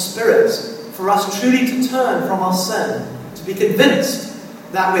promptings of the Spirit for us truly to turn from our sin, to be convinced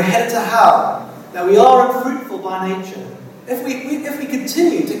that we're headed to hell, that we are unfruitful by nature. If we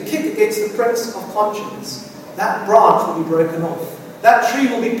continue to kick against the pricks of conscience, that branch will be broken off. That tree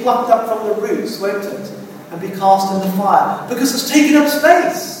will be plucked up from the roots, won't it? And be cast in the fire. Because it's taking up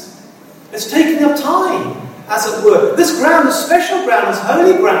space. It's taking up time, as it were. This ground is special ground, is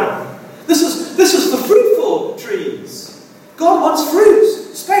holy ground. This is the fruitful trees. God wants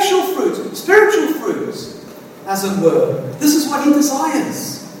fruit, special fruit, spiritual fruit, as it were. This is what He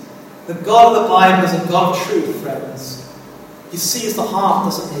desires. The God of the Bible is a God of truth, friends. He sees the heart,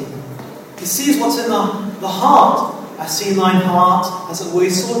 doesn't He? He sees what's in the heart. I've seen thine heart, as it were. He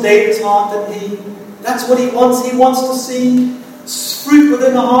saw David's heart, didn't he? That's what he wants. He wants to see fruit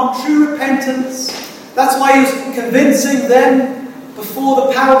within the heart, true repentance. That's why he was convincing them before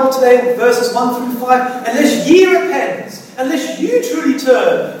the parable today, verses 1 through 5. Unless ye repent, unless you truly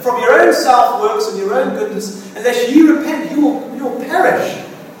turn from your own self-works and your own goodness, unless you repent, you will perish.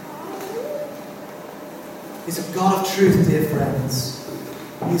 He's a God of truth, dear friends.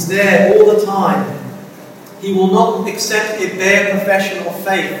 He's there all the time. He will not accept a bare profession of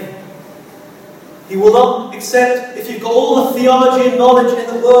faith. He will not accept if you've got all the theology and knowledge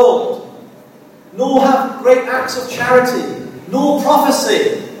in the world, nor have great acts of charity, nor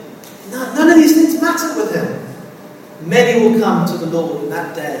prophecy. None of these things matter with Him. Many will come to the Lord in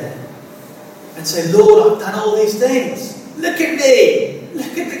that day and say, Lord, I've done all these things. Look at me.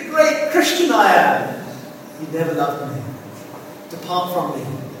 Look at the great Christian I am. You never loved me. Depart from me.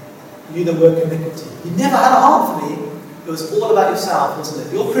 You the work of iniquity. You never had a heart for me. It was all about yourself, wasn't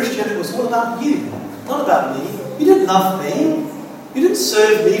it? Your Christianity was all about you, not about me. You didn't love me. You didn't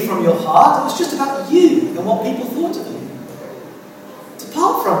serve me from your heart. It was just about you and what people thought of you.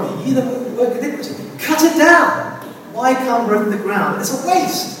 Depart from me, you the work of iniquity. Cut it down. Why come root the ground? It's a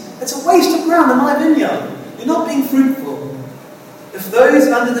waste. It's a waste of ground in my vineyard. You're not being fruitful. If those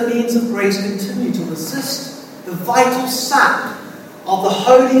under the means of grace continue to resist the vital sap of the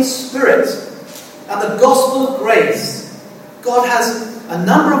Holy Spirit and the gospel of grace, God has a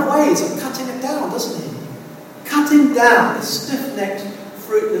number of ways of cutting it down, doesn't He? Cutting down the stiff-necked,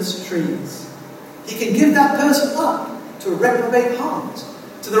 fruitless trees. He can give that person up to a reprobate heart,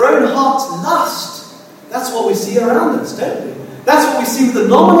 to their own heart's lust. That's what we see around us, don't we? That's what we see with the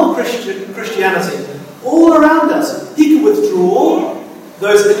nominal Christianity all around us. He can withdraw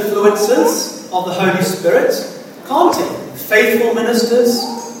those influences of the Holy Spirit, can't He? Faithful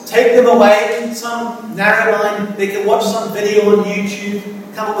ministers, take them away, some narrow line, they can watch some video on YouTube,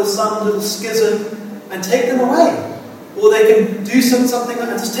 come up with some little schism, and take them away. Or they can do something and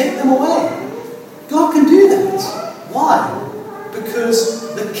just take them away. God can do that. Why?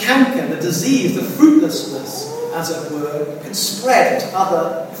 Because the canker, the disease, the fruitlessness, as it were, can spread to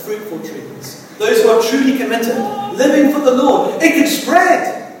other fruitful trees. Those who are truly committed, living for the Lord, it can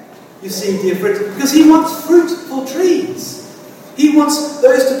spread, you see, dear friends, because He wants fruitful trees. He wants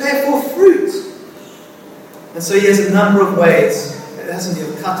those to bear forth fruit. And so He has a number of ways, hasn't He,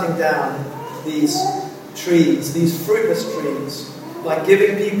 of cutting down these trees, these fruitless trees, by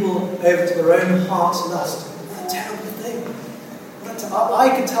giving people over to their own heart's lust. What a terrible thing. I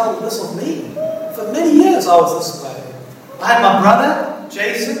can tell this of me. For many years I was this way. I had my brother,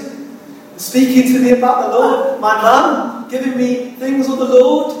 Jason, speaking to me about the Lord. My mum giving me things of the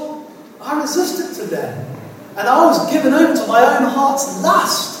Lord. I resisted to them. And I was given over to my own heart's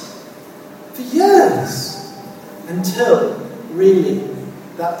lust for years. Until, really,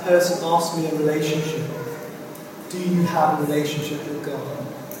 that person asked me a relationship. Do you have a relationship with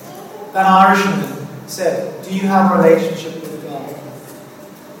God? That Irishman said, do you have a relationship with God?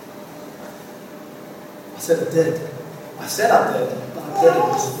 I said I did. I said I did, but I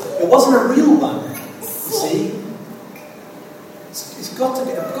didn't. It wasn't a real one, you see. It's got to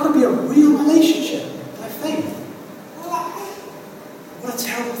be a real relationship by faith. What a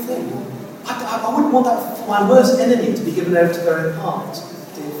terrible thing. I wouldn't want that for my worst enemy to be given over to their own heart,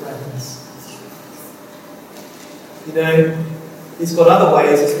 dear friends. You know, He's got other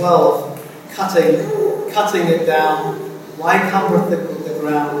ways as well of cutting it down. Why cumbereth the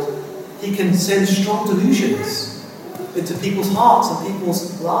ground? He can send strong delusions into people's hearts and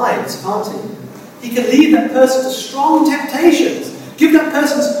people's lives, can't He? He can lead that person to strong temptations. Give that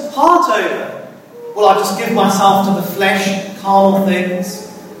person's heart over. Well, I just give myself to the flesh, carnal things,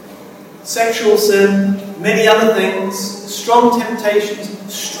 sexual sin, many other things, strong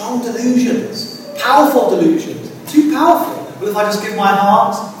temptations, strong delusions, powerful delusions, too powerful. But if I just give my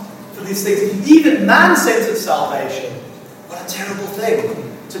heart for these things, even man-centered salvation, what a terrible thing.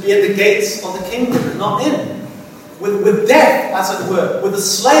 to be at the gates of the kingdom and not in. With death, as it were, with the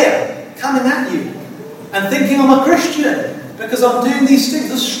slayer coming at you. And thinking I'm a Christian because I'm doing these things,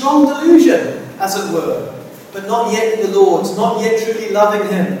 a strong delusion, as it were. But not yet in the Lord, not yet truly loving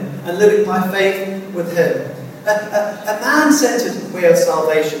Him and living by faith with Him. A man-centered way of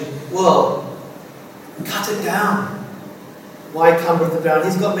salvation. Well, cut it down. Why cumbereth the ground?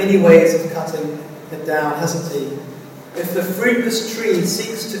 He's got many ways of cutting it down, hasn't he? If the fruitless tree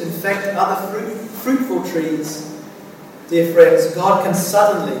seeks to infect other fruitful trees, dear friends, God can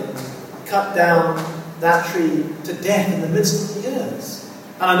suddenly cut down that tree to death in the midst of the years.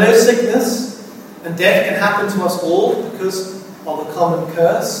 And I know sickness and death can happen to us all because of the common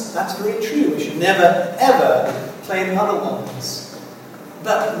curse. That's very true. We should never, ever claim otherwise.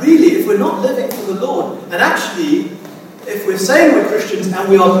 But really, if we're not living for the Lord, and actually, if we're saying we're Christians and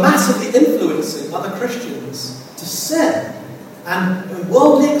we are massively influencing other Christians to sin and a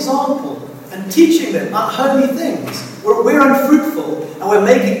worldly example and teaching them unholy things, we're unfruitful and we're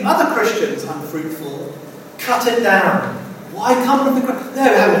making other Christians unfruitful, cut it down. Why come with the ground?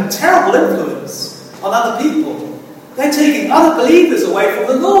 They're having a terrible influence on other people. They're taking other believers away from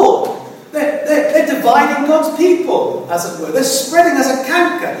the Lord. They're dividing God's people, as it were. They're spreading as a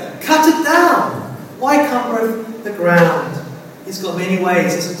canker. Cut it down. Why cumbereth the ground? He's got many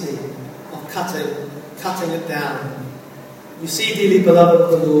ways, isn't he, of cutting it down. You see, dearly beloved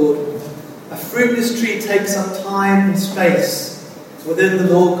of the Lord, a fruitless tree takes up time and space within the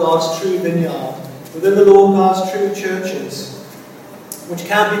Lord God's true vineyard, within the Lord God's true churches, which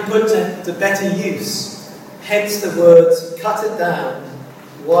can be put to better use. Hence the words, cut it down.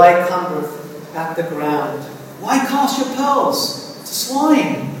 Why cumbereth at the ground? Why cast your pearls to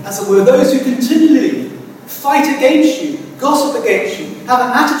swine, as it were, those who continually fight against you, gossip against you, have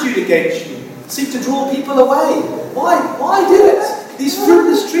an attitude against you, seek to draw people away? Why do it? These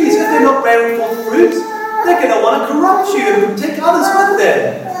fruitless trees, if they're not bearing forth fruit, they're going to want to corrupt you and take others with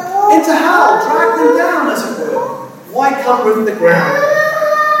them into hell, drag them down, as it were. Why cumbereth the ground?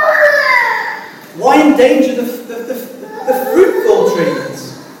 Why endanger the fruitful trees?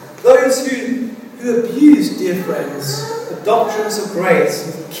 Those who abuse, dear friends, the doctrines of grace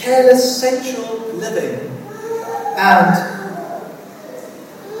with careless sensual living and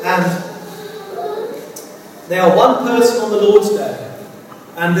they are one person on the Lord's Day,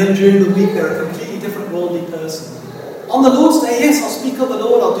 and then during the week they're a completely different worldly person. On the Lord's Day, yes, I'll speak of the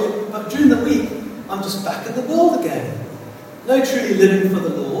Lord, but during the week I'm just back in the world again. No truly living for the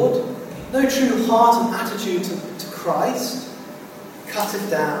Lord, no true heart and attitude to Christ. Cut it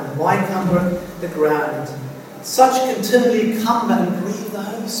down. Why cumber the ground? Such continually cumber and grieve the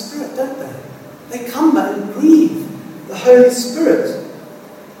Holy Spirit, don't they? They cumber and grieve the Holy Spirit.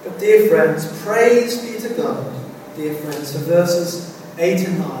 But dear friends, praise be to God, dear friends, for verses 8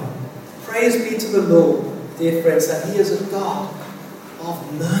 and 9. Praise be to the Lord, dear friends, that He is a God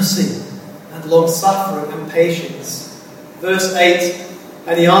of mercy and long-suffering and patience. Verse 8,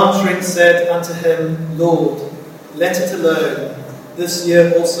 and he answering said unto him, Lord, let it alone this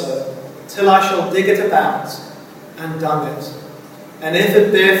year also, till I shall dig it about and dung it. And if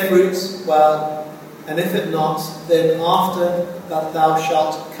it bear fruit, well, and if it not, then after that thou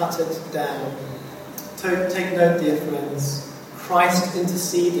shalt cut it down. Take note, dear friends, Christ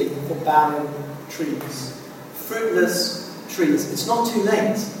interceding for barren trees, fruitless trees. It's not too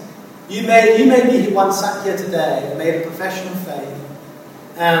late. You may be one sat here today and made a profession of faith,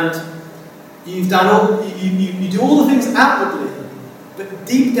 and you've done you do all the things outwardly, but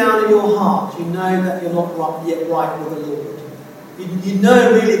deep down in your heart, you know that you're not yet right with the Lord. You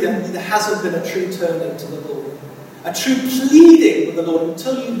know really that there hasn't been a true turning to the Lord, a true pleading with the Lord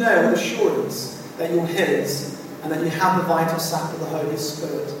until you know with assurance that you're His and that you have the vital sap of the Holy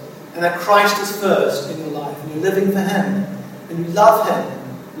Spirit and that Christ is first in your life and you're living for Him and you love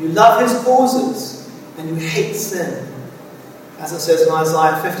Him, you love His causes and you hate sin. As it says in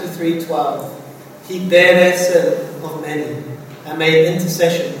Isaiah 53:12, He bare their sin of many and made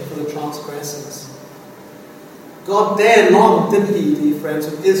intercession for the transgressors. God dared long, didn't He, dear friends,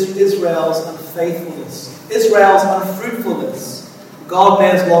 with Israel's unfaithfulness, Israel's unfruitfulness. God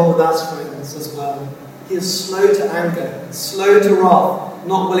bears long with us, friends, as well. He is slow to anger, slow to wrath,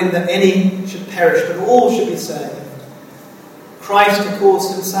 not willing that any should perish, but all should be saved. Christ, of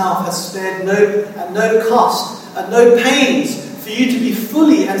course, Himself has spared at no cost, at no pains, for you to be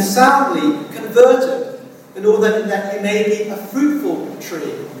fully and soundly converted, in order that you may be a fruitful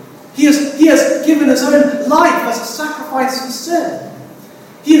tree. He has given His own life as a sacrifice for sin.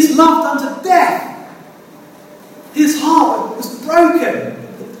 He is loved unto death. His heart was broken.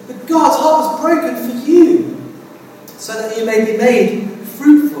 God's heart was broken for you, so that you may be made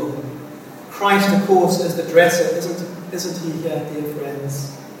fruitful. Christ, of course, is the dresser, isn't he here, dear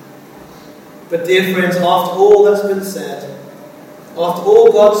friends? But dear friends, after all that's been said, after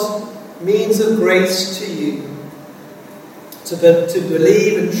all God's means of grace to you, to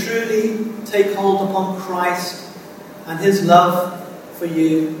believe and truly take hold upon Christ and his love for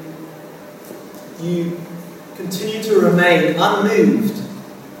you, you continue to remain unmoved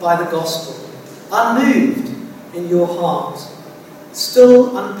by the gospel, unmoved in your heart,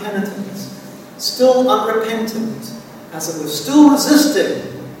 still unpenitent, still unrepentant, as it were, still resisting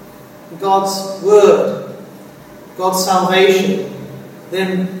God's word, God's salvation,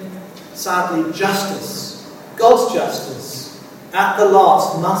 then sadly justice, God's justice, at the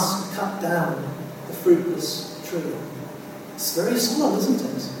last must cut down the fruitless tree. It's very solemn, isn't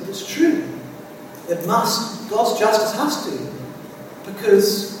it? But it's true. It must. God's justice has to.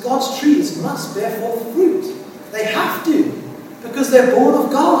 Because God's trees must bear forth fruit. They have to. Because they're born of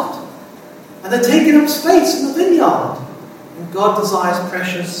God. And they're taking up space in the vineyard. And God desires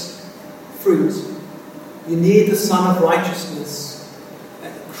precious fruit. You need the Son of Righteousness,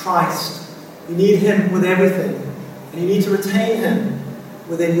 Christ. You need him with everything. And you need to retain him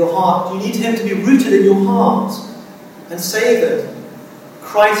within your heart. You need him to be rooted in your heart and savoured.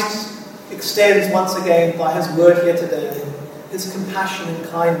 Christ extends once again by his word here today, his compassion and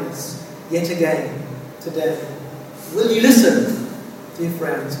kindness yet again today. Will you listen, dear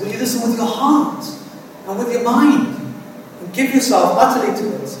friends? Will you listen with your heart and with your mind and give yourself utterly to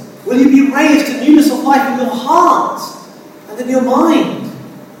it? Will you be raised to newness of life in your heart and in your mind?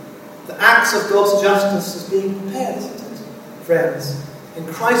 The axe of God's justice is being prepared, isn't it, friends? And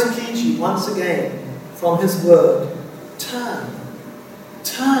Christ pleads you once again from his word. Turn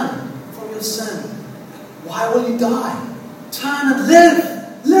from your sin. Why will you die? Turn and live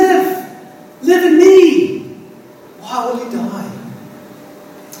in me. Why will you die?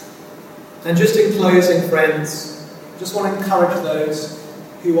 And just in closing, friends, I just want to encourage those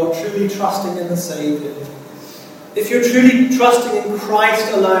who are truly trusting in the Saviour. If you're truly trusting in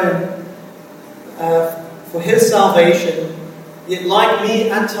Christ alone for his salvation, yet like me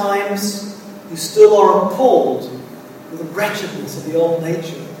at times, you still are appalled with the wretchedness of the old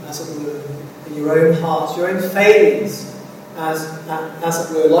nature, as it were, in your own heart, your own failings, as it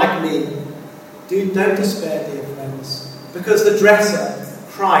were, like me. Don't despair, dear friends, because the dresser,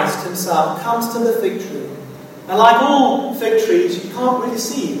 Christ himself, comes to the fig tree. And like all fig trees, you can't really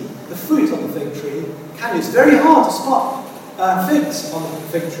see the fruit on the fig tree, can you? It's very hard to spot figs on the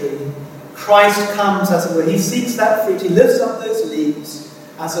fig tree. Christ comes, as it were. He seeks that fruit. He lifts up those leaves,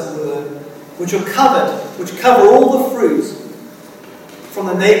 as it were, which cover all the fruit from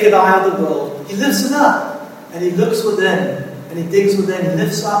the naked eye of the world. He lifts it up, and he looks within, and he digs within. He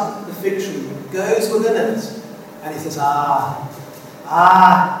lifts up the fig tree, goes within it, and he says, see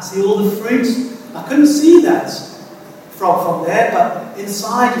all the fruit? I couldn't see that from there, but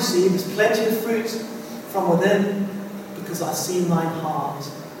inside, you see, there's plenty of fruit from within, because I see thine heart.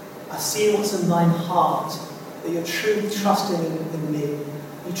 I see what's in thine heart, that you're truly trusting in me.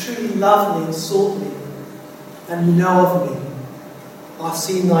 You truly love me and sought me, and you know of me. I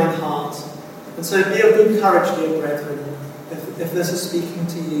see thine heart. And so be of good courage, dear brethren, if this is speaking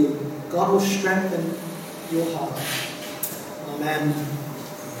to you. God will strengthen your heart. Amen.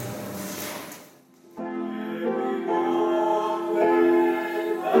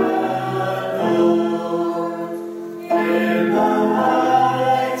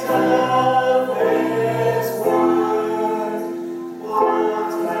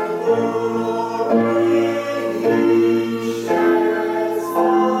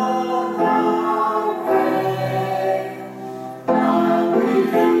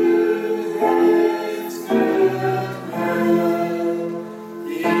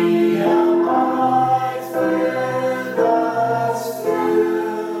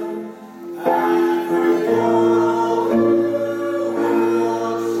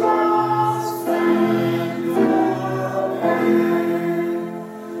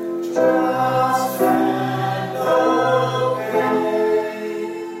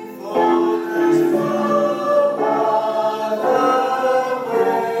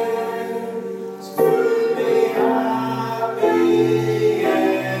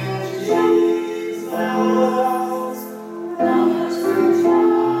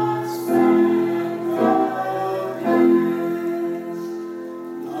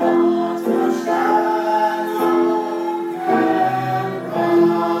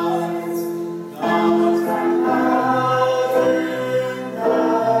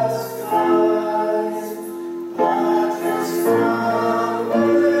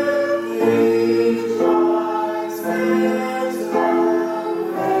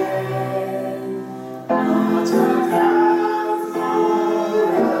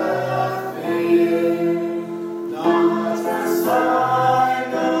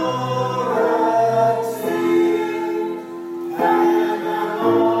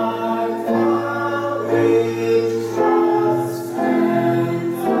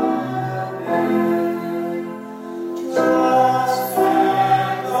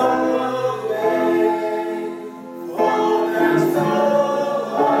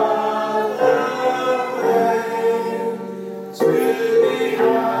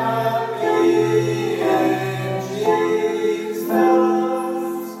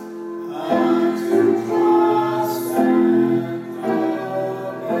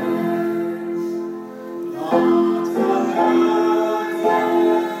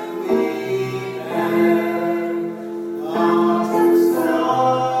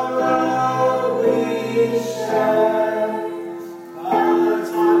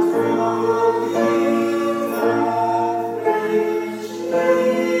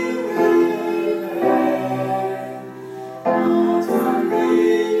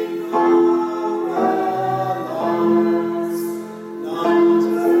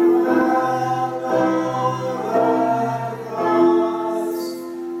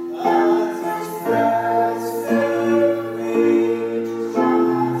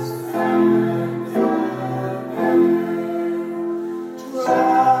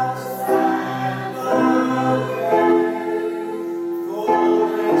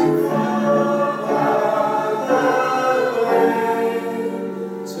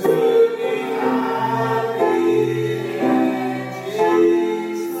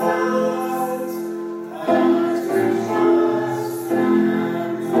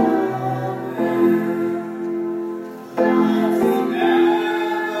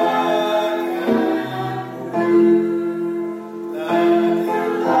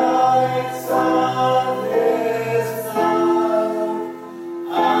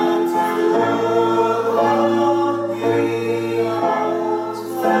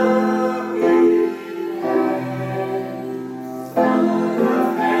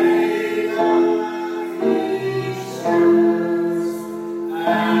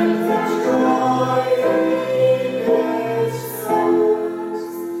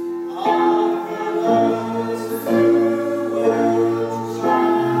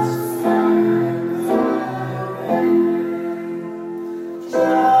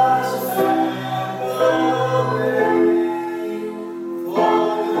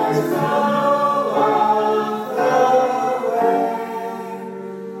 has come.